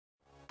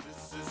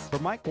For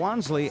Mike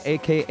Wansley,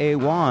 a.k.a.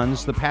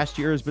 Wanz, the past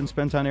year has been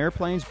spent on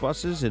airplanes,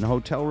 buses, and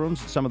hotel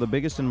rooms at some of the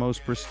biggest and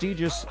most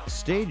prestigious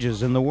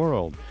stages in the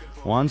world.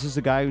 Wanz is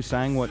the guy who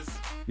sang what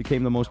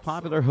became the most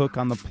popular hook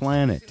on the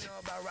planet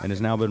and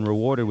has now been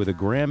rewarded with a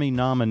Grammy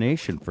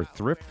nomination for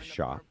Thrift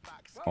Shop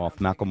off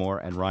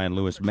Macklemore and Ryan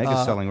Lewis'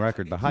 mega-selling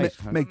record, The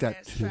Heist. Make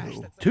that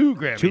two. Two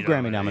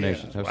Grammy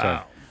nominations. I'm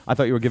sorry. I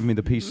thought you were giving me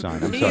the peace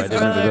sign. I'm sorry, I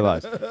didn't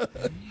realize.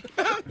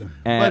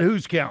 But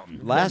who's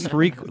counting? Last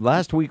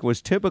week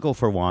was typical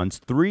for Wanz.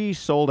 3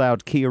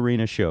 sold-out Key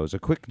Arena shows, a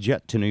quick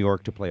jet to New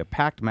York to play a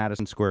packed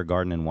Madison Square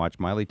Garden and watch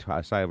Miley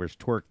Cyrus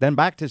twerk, then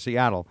back to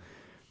Seattle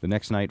the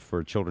next night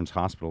for Children's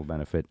Hospital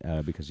benefit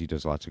because he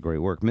does lots of great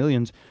work.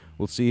 Millions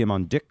will see him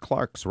on Dick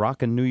Clark's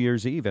Rockin' New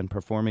Year's Eve and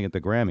performing at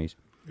the Grammys.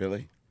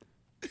 Really?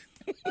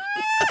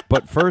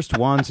 But first,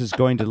 Wanz is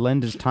going to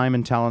lend his time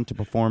and talent to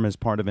perform as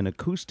part of an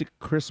acoustic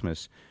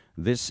Christmas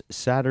this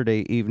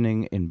Saturday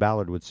evening in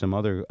Ballard with some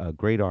other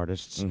great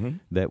artists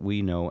that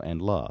we know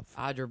and love.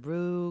 Audra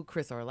Brew,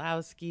 Chris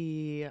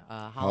Orlowski,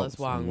 Hollis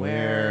Wong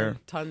Ware,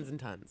 tons and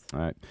tons. All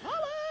right.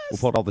 We'll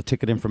put all the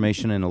ticket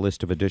information and a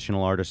list of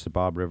additional artists at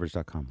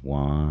bobrivers.com.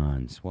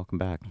 Wanz, welcome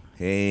back.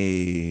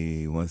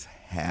 Hey, what's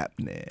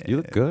happening? You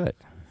look good.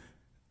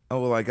 Oh,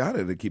 well, I got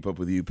it to keep up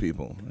with you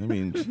people. I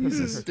mean,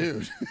 Jesus.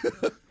 Dude.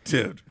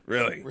 Dude,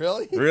 really?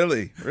 Really?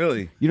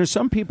 Really? You know,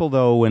 some people,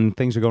 though, when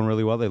things are going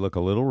really well, they look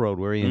a little road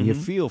weary, and you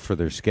feel for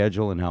their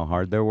schedule and how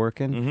hard they're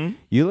working.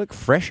 You look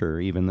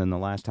fresher even than the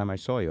last time I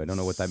saw you. I don't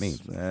know what that means.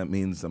 That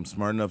means I'm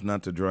smart enough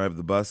not to drive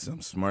the bus.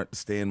 I'm smart to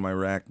stay in my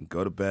rack and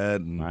go to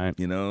bed. And,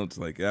 you know, it's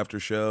like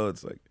after show,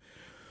 it's like...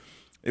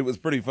 It was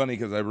pretty funny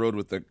because I rode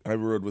with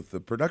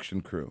the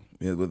production crew,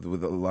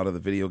 with a lot of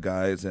the video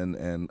guys and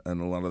a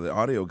lot of the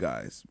audio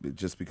guys,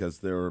 just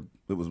because it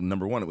was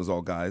number one, it was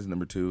all guys.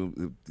 Number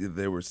two,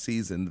 they were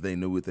seasoned, they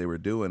knew what they were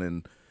doing,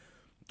 and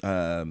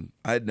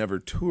I had never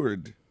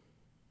toured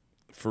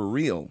for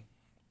real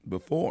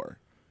before.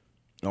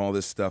 All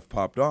this stuff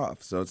popped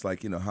off, so it's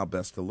like, you know, how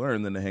best to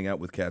learn than to hang out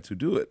with cats who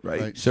do it,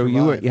 right? So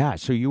you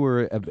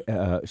were,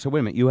 so wait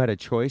a minute, you had a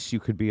choice. You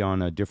could be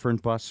on a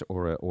different bus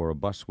or a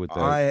bus with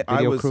a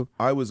video crew.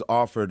 I was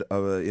offered,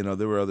 you know,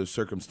 there were other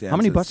circumstances. How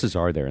many buses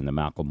are there in the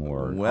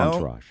Macklemore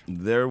entourage?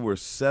 There were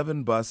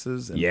 7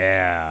 buses and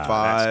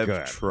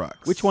 5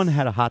 trucks. Which one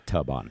had a hot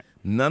tub on it?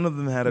 None of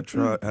them had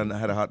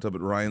a hot tub,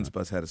 but Ryan's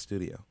bus had a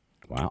studio.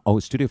 Wow. Oh,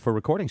 a studio for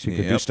recording, so you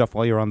could do stuff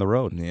while you're on the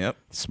road. Yep.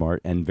 Smart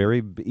and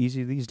very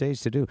easy these days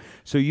to do.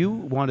 So you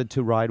wanted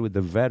to ride with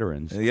the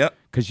veterans. Yep.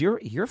 Because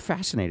you're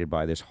fascinated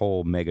by this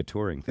whole mega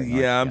touring thing.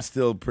 Yeah, I'm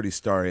still pretty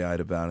starry-eyed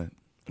about it.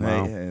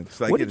 Wow.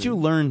 It's like what did you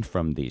learn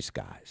from these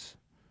guys?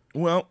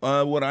 Well,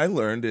 what I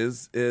learned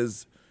is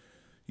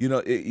you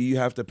know, you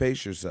have to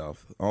pace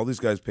yourself. All these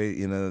guys pay.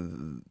 You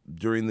know,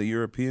 during the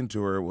European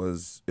tour, it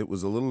was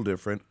a little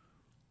different.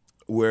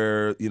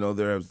 Where, you know,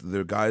 there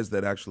are guys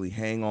that actually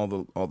hang all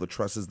the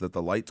trusses that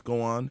the lights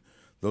go on.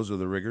 Those are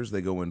the riggers.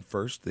 They go in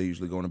first. They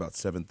usually go in about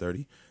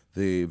 7:30.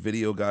 The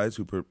video guys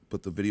who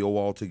put the video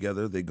wall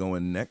together, they go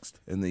in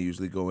next, and they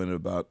usually go in at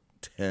about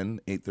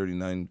 10,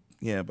 8:39.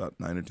 Yeah, about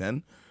 9 or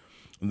 10.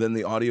 And then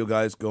the audio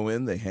guys go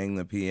in. They hang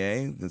the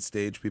PA. The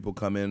stage people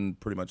come in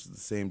pretty much at the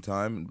same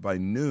time. And by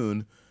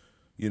noon,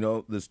 you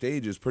know, the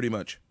stage is pretty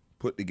much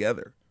put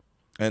together.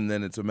 And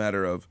then it's a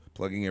matter of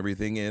plugging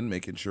everything in,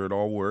 making sure it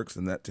all works,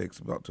 and that takes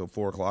about till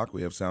 4 o'clock.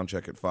 We have sound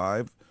check at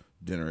 5,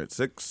 dinner at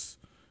 6,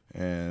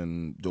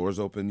 and doors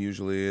open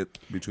usually at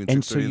between 6:30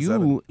 and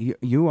 7. And so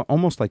you are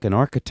almost like an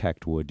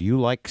architect would. You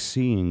like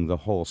seeing the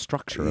whole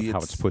structure of how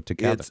it's put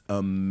together. It's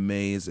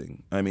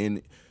amazing. I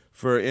mean,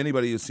 for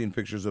anybody who's seen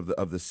pictures of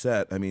the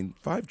set, I mean,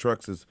 5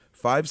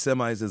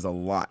 semis is a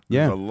lot.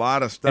 Yeah. There's a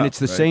lot of stuff. And it's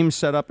the same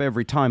setup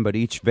every time, but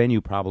each venue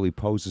probably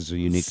poses a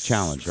unique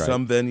challenge, right?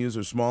 Some venues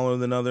are smaller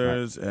than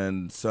others,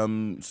 and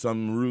some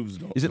roofs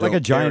don't. Is it like a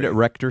giant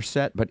erector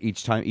set, but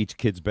each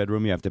kid's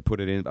bedroom you have to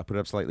put it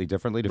up slightly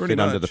differently to fit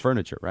under the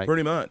furniture, right?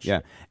 Pretty much. Yeah.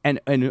 And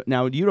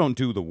now you don't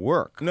do the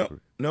work.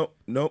 No.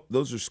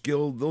 Those are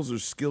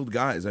skilled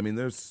guys. I mean,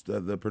 there's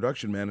the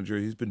production manager.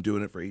 He's been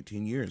doing it for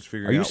 18 years.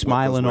 Are you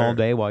smiling all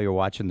day while you're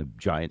watching the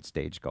giant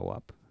stage go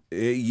up?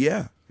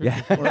 Yeah.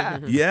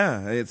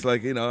 Yeah. It's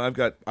like, you know,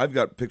 I've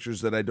got pictures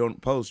that I don't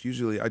post.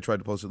 Usually I try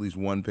to post at least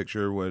one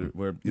picture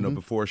where you know,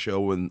 before show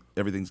when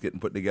everything's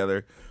getting put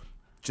together,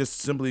 just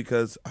simply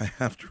because I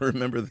have to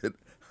remember that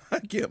I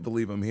can't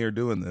believe I'm here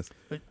doing this.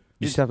 You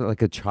just have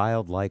like a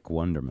childlike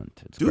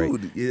wonderment. It's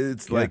Dude, great.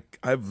 It's like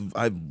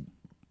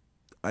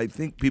I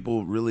think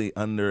people really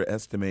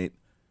underestimate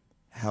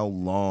how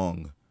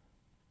long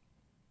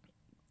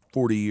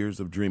 40 years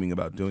of dreaming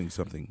about doing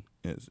something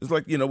is. It's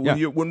like, you know,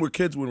 when we're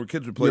kids, we're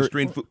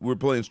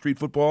playing street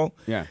football.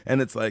 Yeah.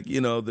 And it's like,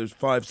 you know, there's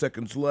 5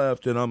 seconds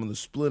left, and I'm in the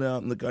split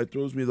out, and the guy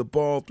throws me the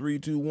ball, 3,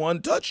 2,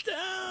 1, touchdown.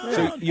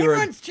 So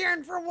Everyone's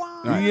cheering for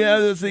one. Yeah,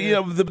 there's you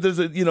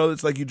know,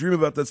 it's like you dream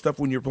about that stuff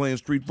when you're playing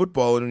street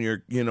football and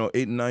you're, you know,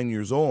 8 and 9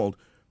 years old.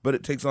 But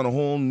it takes on a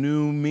whole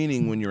new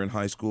meaning when you're in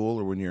high school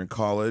or when you're in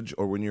college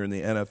or when you're in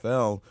the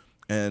NFL.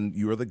 and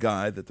you're the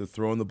guy that they're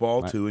throwing the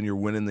ball to, and you're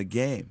winning the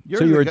game.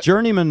 So you're a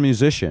journeyman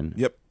musician.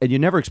 Yep. And you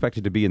never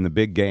expected to be in the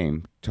big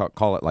game.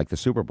 Call it like the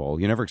Super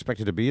Bowl. You never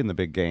expected to be in the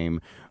big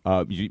game,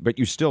 but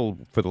you still,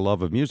 for the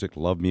love of music,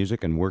 loved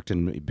music and worked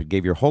and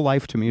gave your whole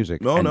life to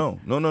music.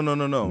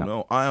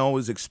 No. I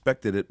always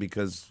expected it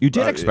because you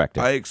did expect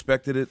it. I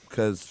expected it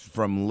because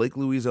from Lake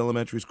Louise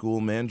Elementary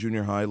School, Mann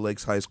Junior High,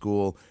 Lakes High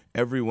School,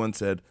 everyone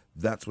said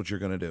that's what you're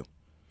going to do.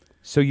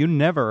 So you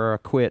never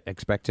quit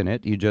expecting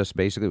it. You just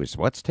basically was,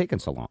 what's taking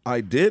so long?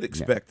 I did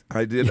expect.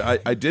 Yeah.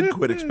 I did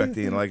quit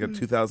expecting in like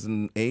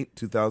 2008,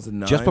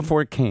 2009. Just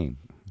before it came.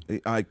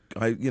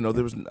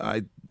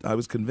 I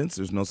was convinced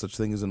there's no such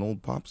thing as an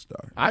old pop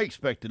star. I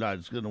expected I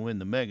was going to win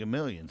the Mega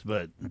Millions,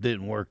 but it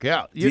didn't work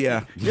out.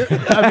 You're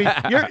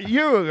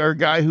a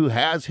guy who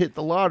has hit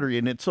the lottery,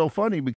 and it's so funny because